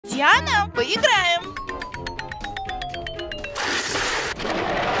Диана, поиграем.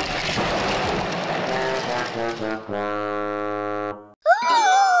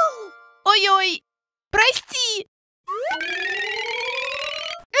 Ой-ой, прости.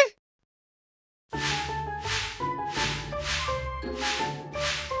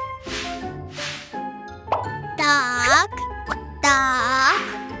 Так, так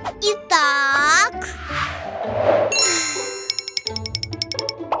и так.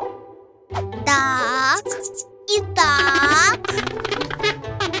 Так и так.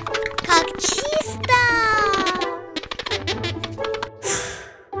 Как чисто.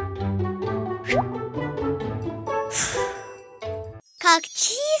 Как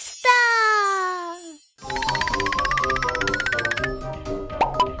чисто.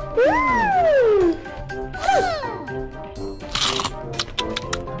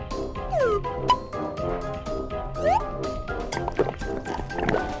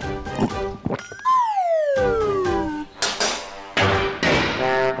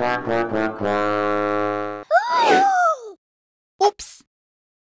 Упс.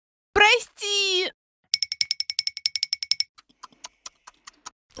 Прости.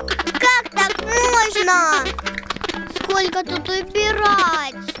 Как так можно? Сколько тут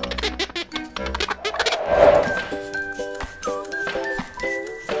убирать?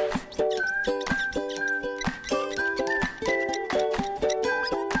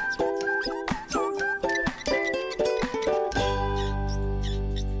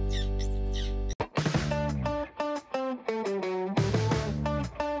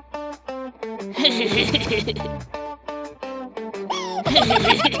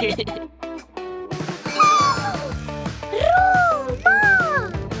 Рома!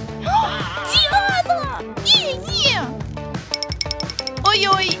 Диана! Не!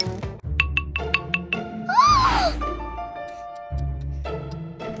 Ой-ой.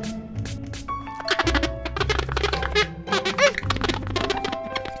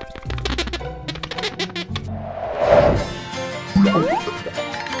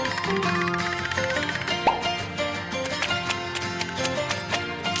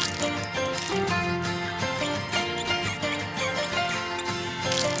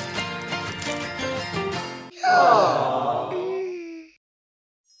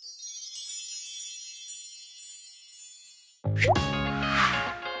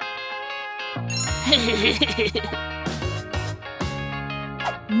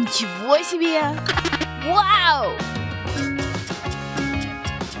 Ничего себе! Вау!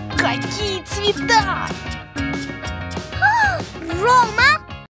 Какие цвета! Рома!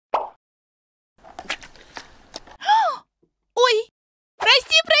 Ой!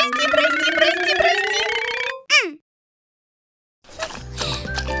 Прости!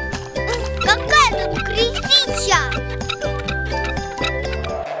 Какая тут крысища!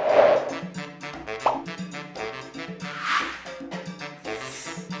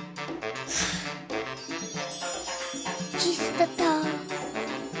 Чистота.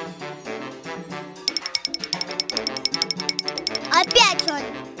 Опять он.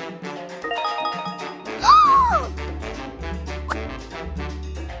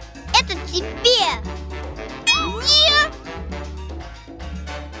 Это тебе. Нет!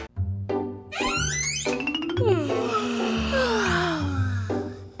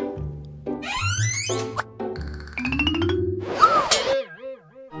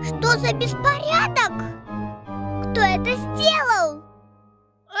 Что за беспорядок? Кто это сделал?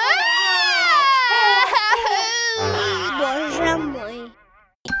 Боже мой.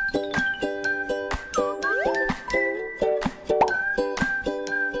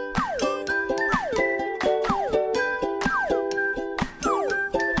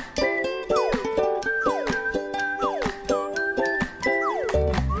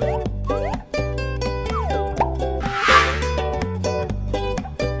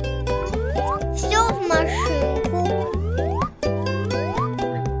 Все в машинку.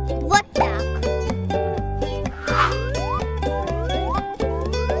 Вот так.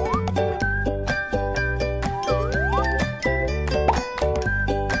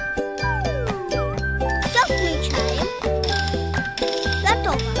 Все включаем.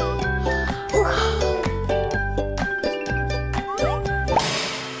 Готово. Ух.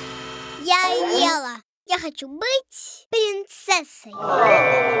 Я ела. Я хочу быть принцессой. О!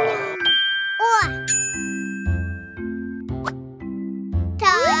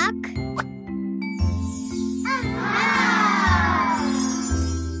 Так.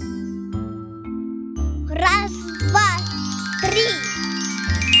 Раз, два, три.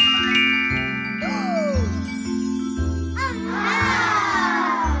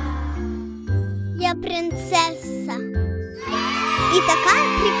 Я принцесса. И такая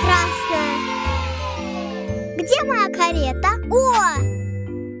прекрасная.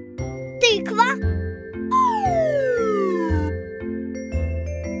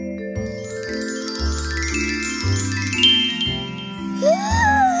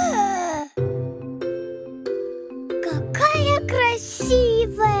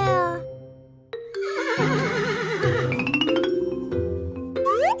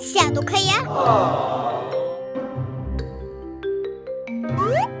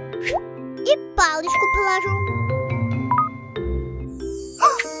 палочку положу.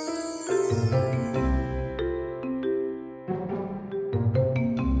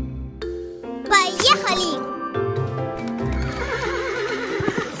 Поехали!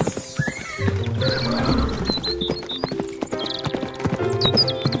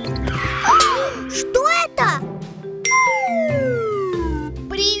 Что это?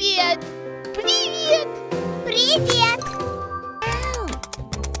 Привет! Привет! Привет!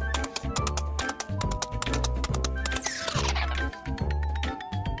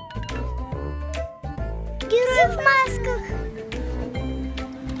 Герои в масках.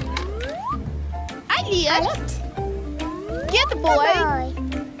 Олег! Кетбой!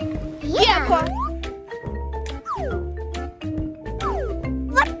 Гекко!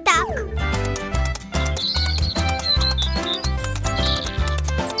 Вот так.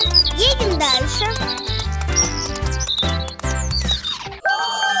 Едем дальше.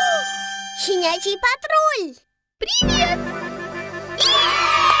 Щенячий патруль. Привет!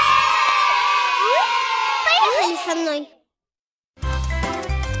 Поехали со мной.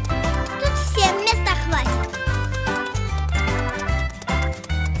 Тут всем места хватит.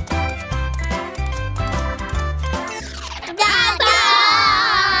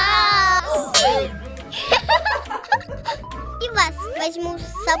 И вас возьму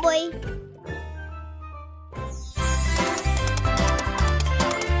с собой.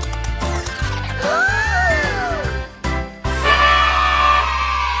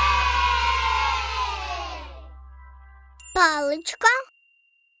 Палочка.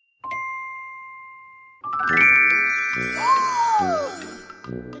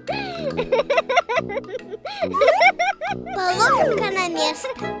 Положим-ка на место.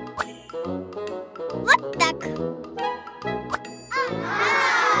 Вот так.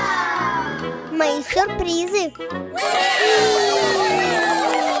 Мои сюрпризы.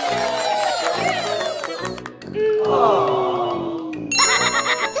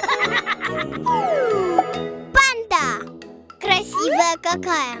 Панда. Красивая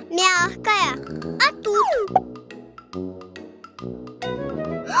какая, мягкая. А тут?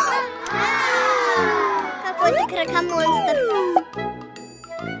 Какой-то крокомонстр.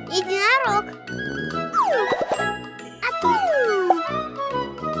 Единорог. А тут?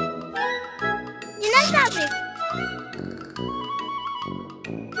 Динозаврик.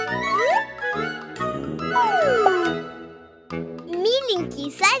 Миленький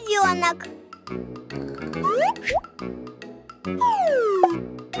совенок.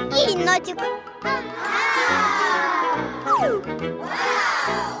 И енотик.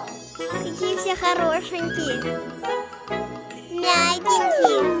 Какие все хорошенькие.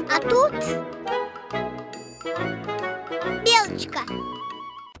 Мягенькие. А тут белочка.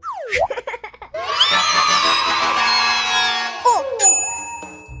 О!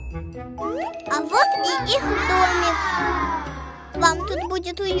 А вот и их домик. Вам тут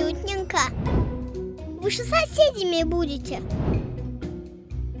будет уютненько. Вы же соседями будете.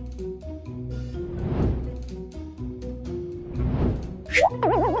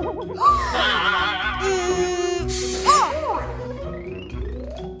 О!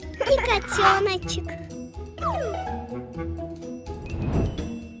 И котеночек.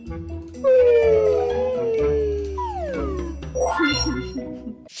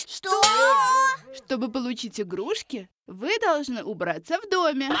 Что? Чтобы получить игрушки, вы должны убраться в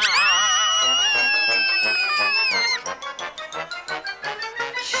доме.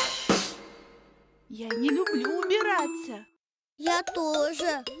 Я не люблю убираться. Я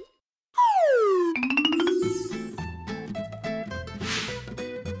тоже.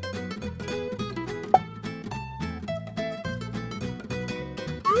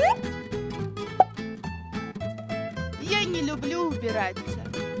 Я не люблю убираться.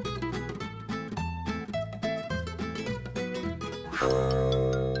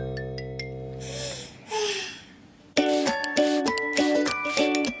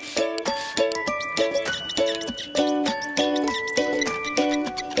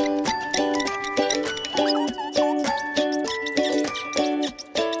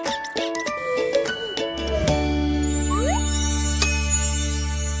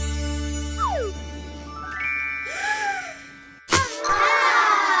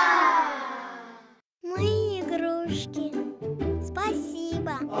 Мои игрушки.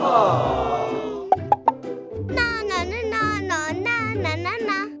 Спасибо.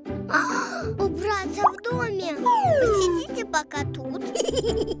 На-на-на-на-на-на-на-на. Убраться в доме. Посидите пока тут.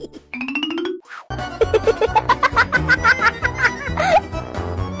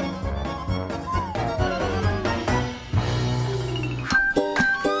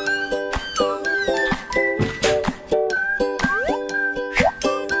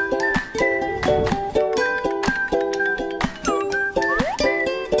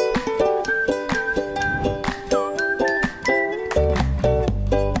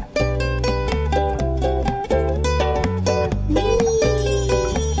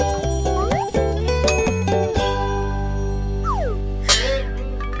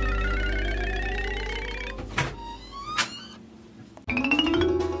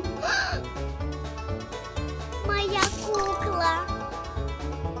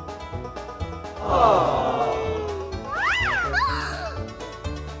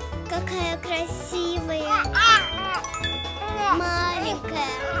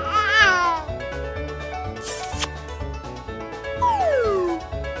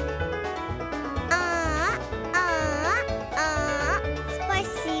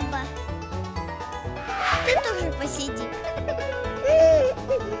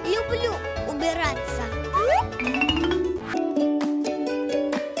 убраться.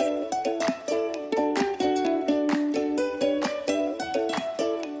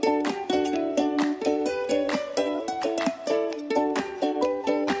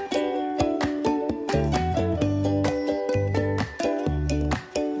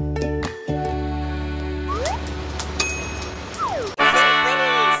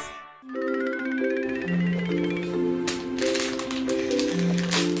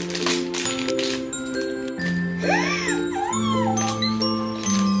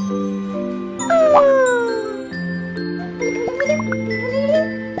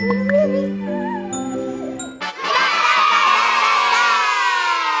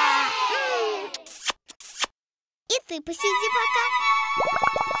 И ты посиди пока.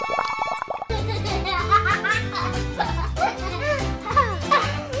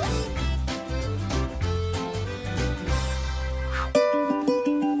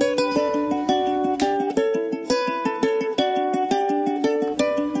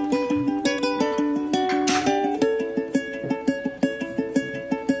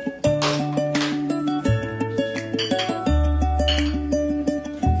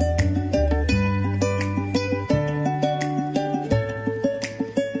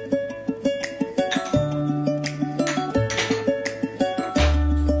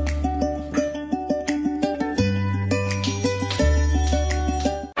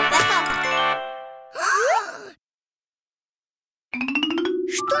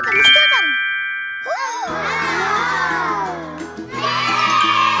 Что там? Что там?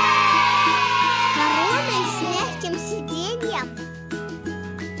 С короной, с мягким сиденьем.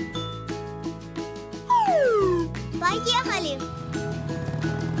 Поехали!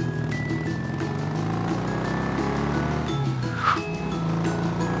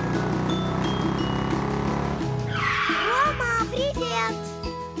 Рома, привет!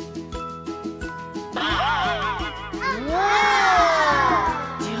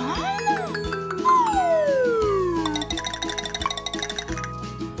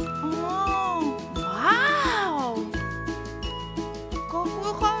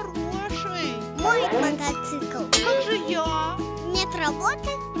 Мой мотоцикл. Как же я? Нет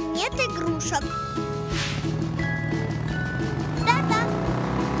работы, нет игрушек. Да-да.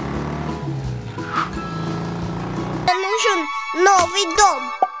 Нужен новый дом.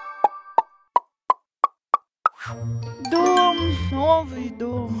 Дом, новый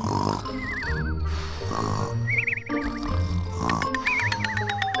дом.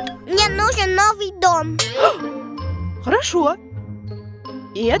 Мне нужен новый дом. Хорошо.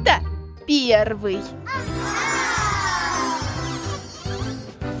 Это первый.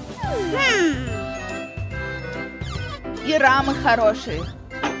 И рамы хорошие.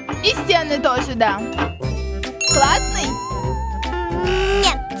 И стены тоже, да. Классный?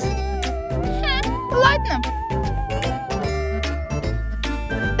 Нет. Ладно.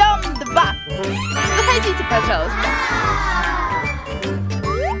 Дом 2. Заходите, пожалуйста.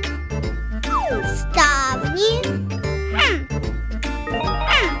 Ставни.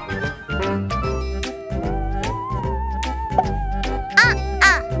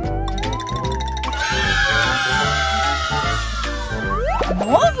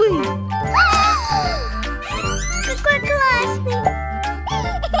 Новый? Какой классный!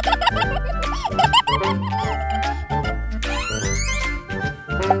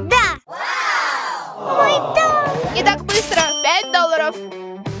 Да! Мой дом! Не так быстро. $5.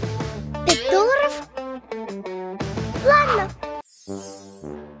 $5? Ладно.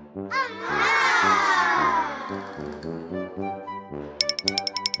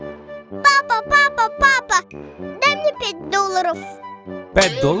 Папа! Дай мне $5.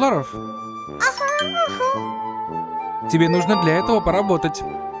 $5? Ага. Тебе нужно для этого поработать.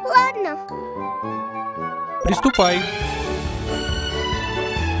 Ладно. Приступай.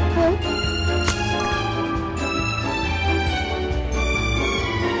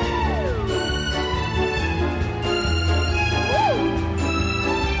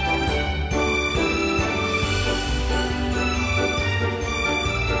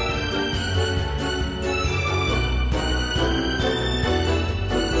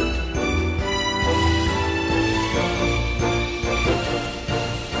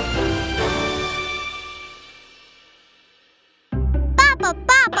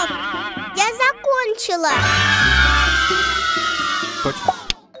 Папа, я закончила. Точно.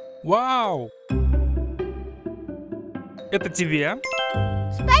 Вау! Это тебе?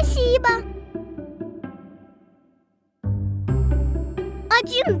 Спасибо.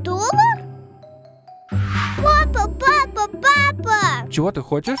 $1? Папа! Чего ты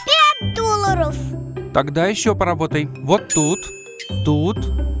хочешь? $5. Тогда еще поработай. Вот тут, тут,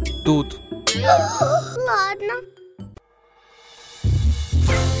 тут. Ладно.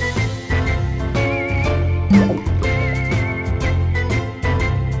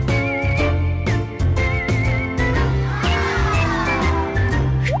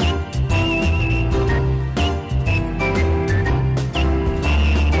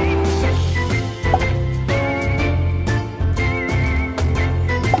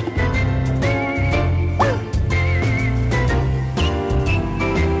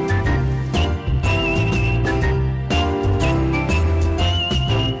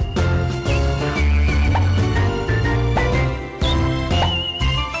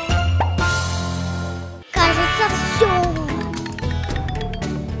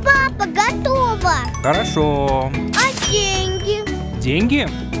 Хорошо. А деньги? Деньги?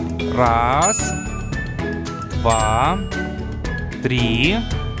 1, 2, 3,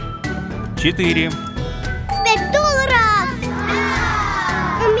 4. $5.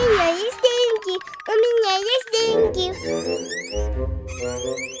 У меня есть деньги. У меня есть деньги.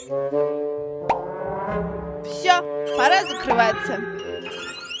 Все, пора закрываться.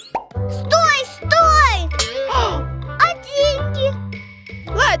 Стой, стой! А деньги?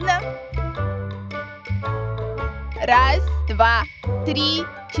 Ладно. 1, 2, 3,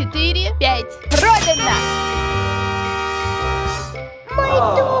 4, 5. Продано! Мой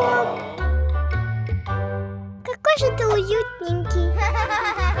дом! Какой же ты уютненький.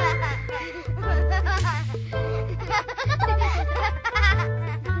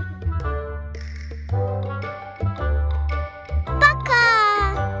 Пока!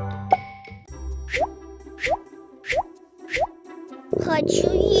 Хочу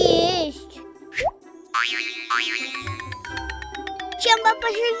есть. Чем бы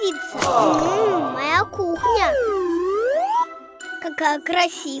поживиться? Моя кухня. Какая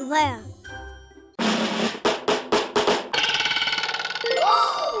красивая.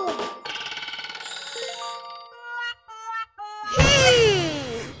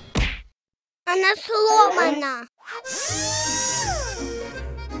 Она сломана.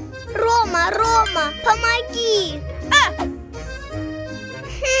 Рома, Рома, помоги.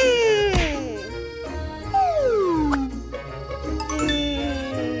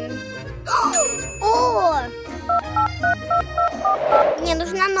 О! Мне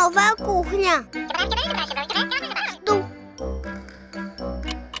нужна новая кухня. Жду.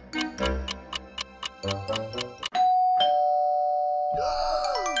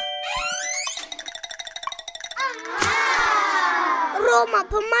 Рома,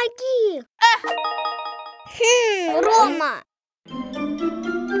 помоги. Рома.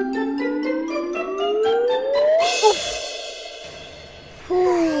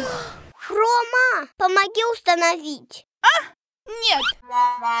 Фух. Рома, помоги установить. Нет.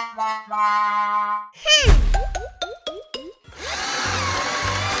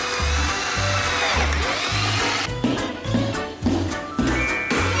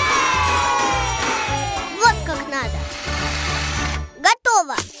 Вот как надо.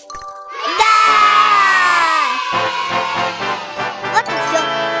 Готово. Да! Вот и все.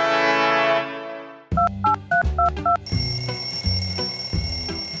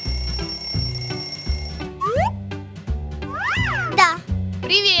 Да.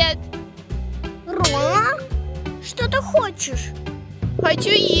 Привет. Рома, что ты хочешь? Хочу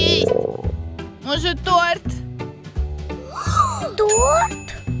есть. Может, торт? Торт?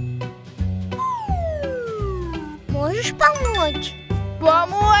 Можешь помочь?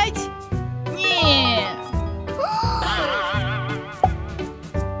 Помочь? Нет.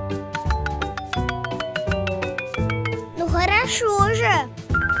 Ну хорошо же.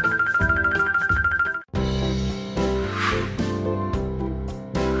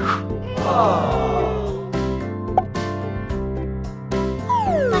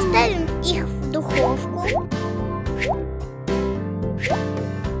 Поставим их в духовку.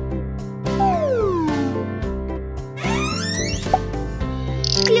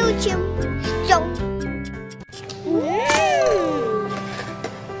 Включим. Ждем.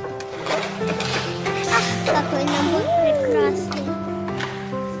 Ах, какой набор прекрасный.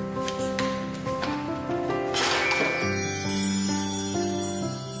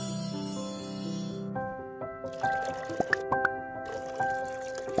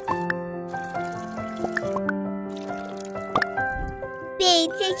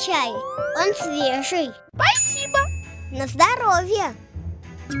 Пейте чай, он свежий. Спасибо. На здоровье.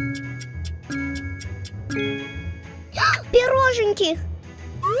 Пироженки.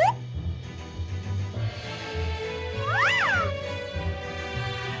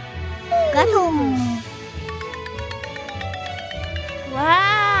 Готовы.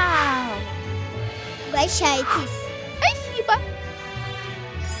 Вау. Угощайтесь. Спасибо.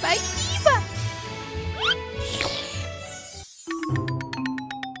 Спасибо.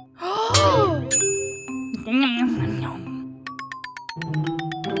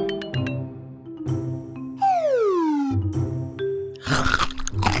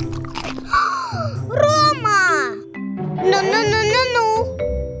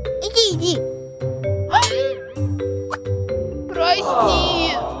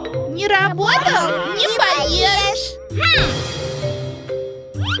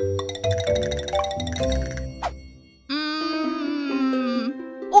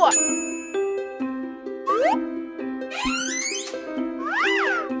 Хорошо.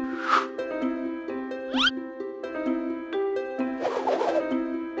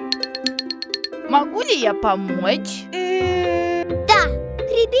 Могу ли я помочь? Да,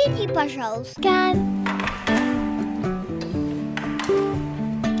 прибери, пожалуйста.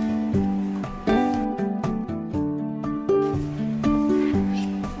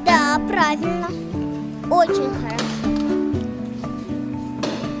 Да, правильно. Очень хорошо.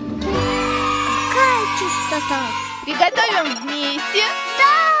 Какая чистота! Приготовим вместе. Да!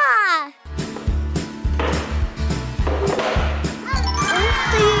 Ух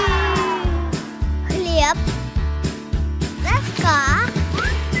ты! Хлеб. Доска.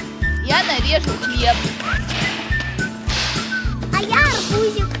 Я нарежу хлеб. А я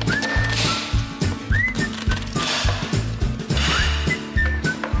арбузик.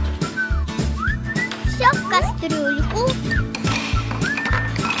 Все в кастрюльку.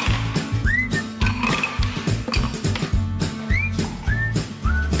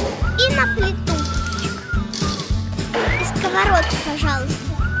 И на плиту. И сковородку,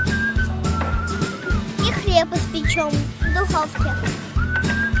 пожалуйста. И хлеб испечем в духовке.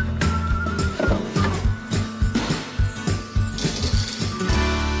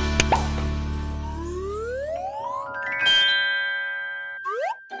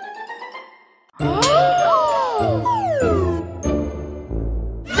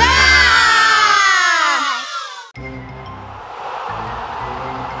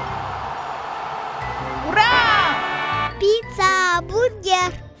 Ура! Пицца,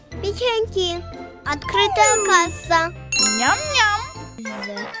 бургер, печеньки, открытая касса. Ням-ням.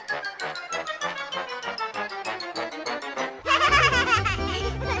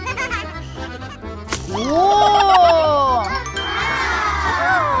 О!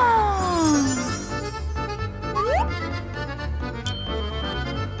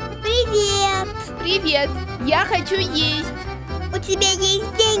 Привет! Привет. Я хочу есть. У тебя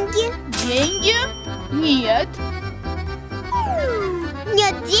есть деньги? Деньги? Нет.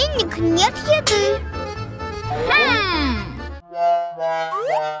 Нет денег, нет еды. Хм.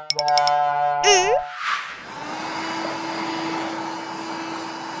 М?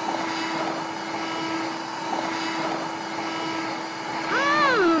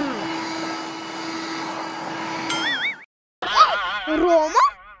 Рома?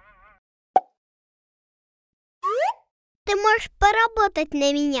 Ты можешь поработать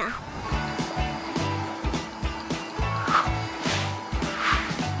на меня.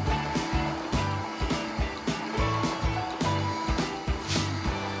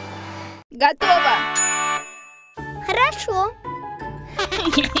 Готово. Хорошо.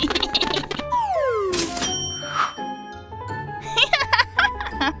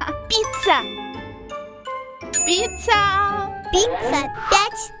 Пицца. Пицца. Пицца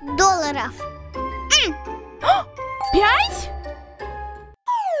 $5. 5?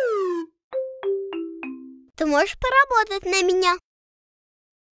 Ты можешь поработать на меня.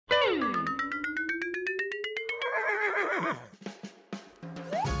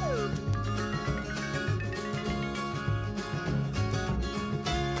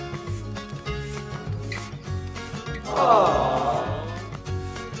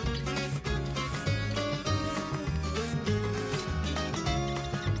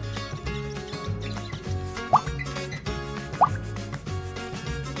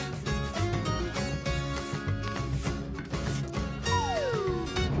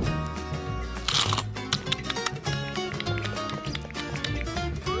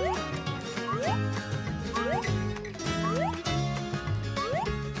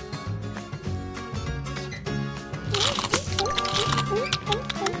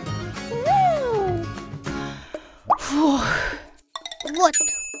 Фух. Вот.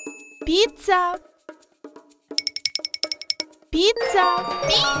 Пицца. Пицца.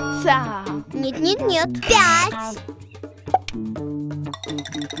 Пицца. Нет. 5.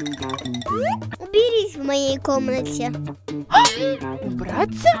 Уберись в моей комнате.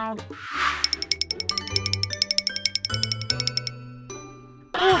 Убраться?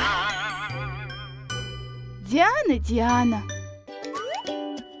 Диана.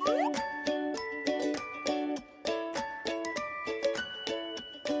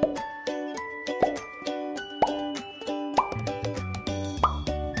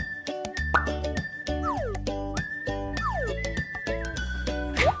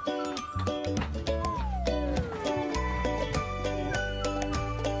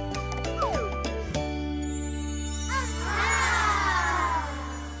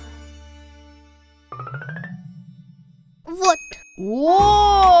 Вот.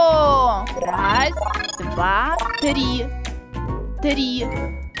 О! Раз, два, три. 3.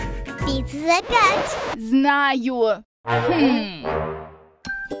 Пицца за 5. Знаю.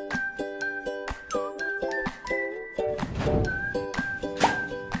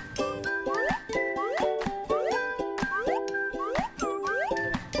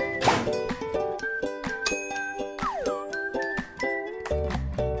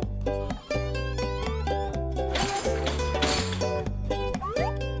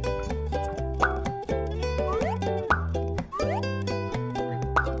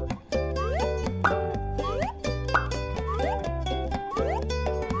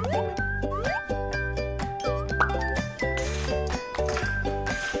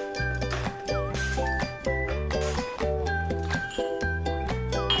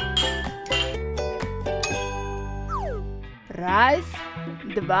 Раз,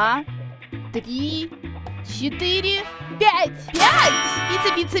 два, 3, 4, 5. 5! Пицца,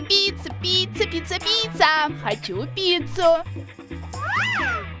 пицца, пицца, пицца, пицца, пицца. Хочу пиццу.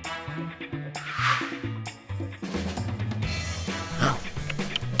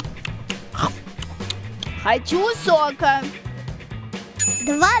 Хочу сока.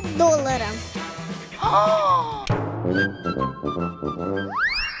 $2.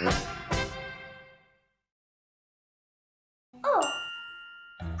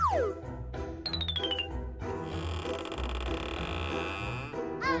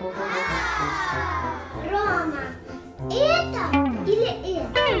 Рома, это или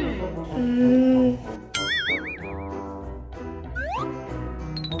это?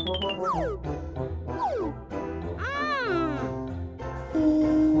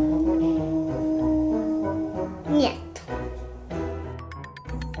 Нет.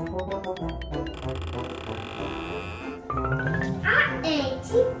 А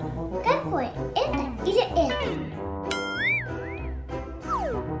эти? Какой? Это или это?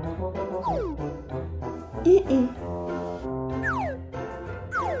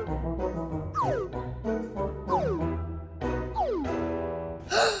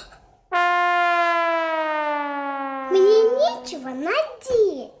 Мне нечего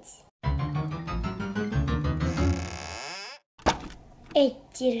надеть.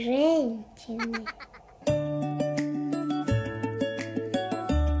 Эти женщины.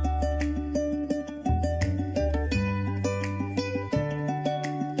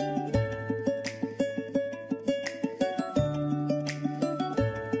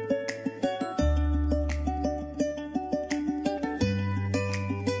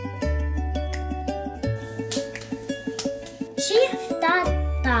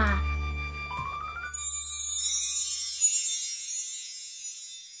 Чистота.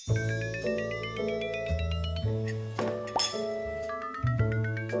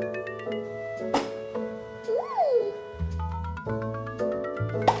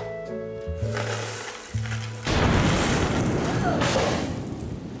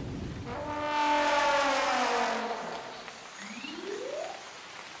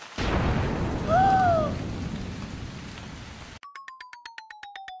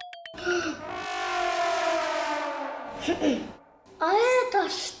 А это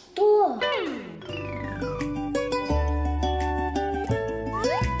что?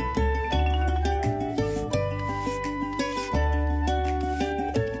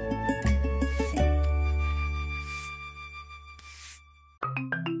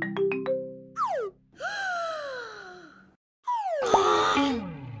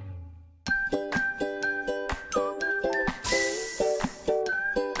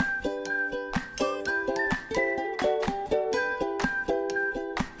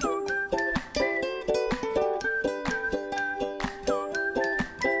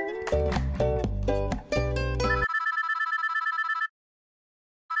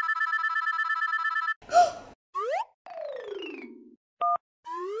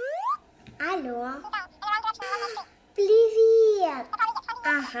 Алло. Привет.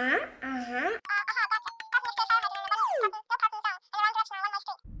 Ага, ага.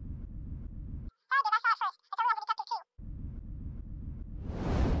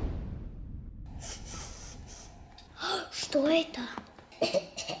 Что это?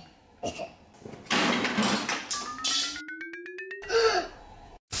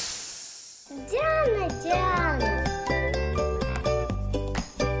 Диана, Диана.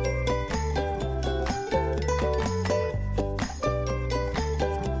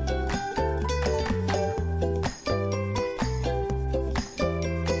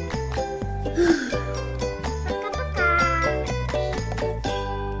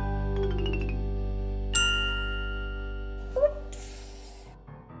 Упс.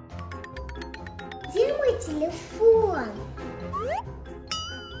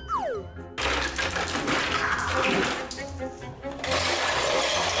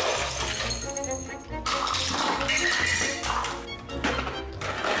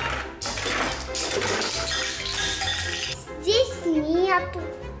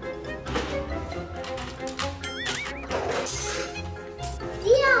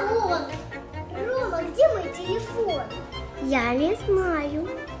 телефон? Я не знаю.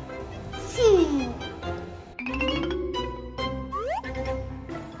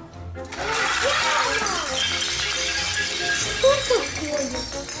 Что такое?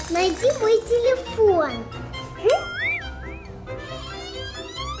 Найди мой телефон.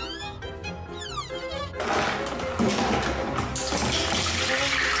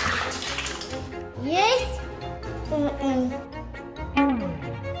 Есть?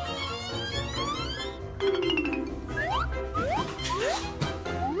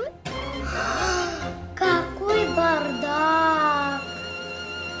 Какой бардак!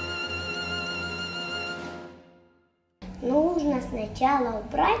 Нужно сначала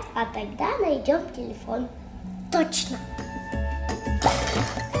убрать, а тогда найдем телефон. Точно!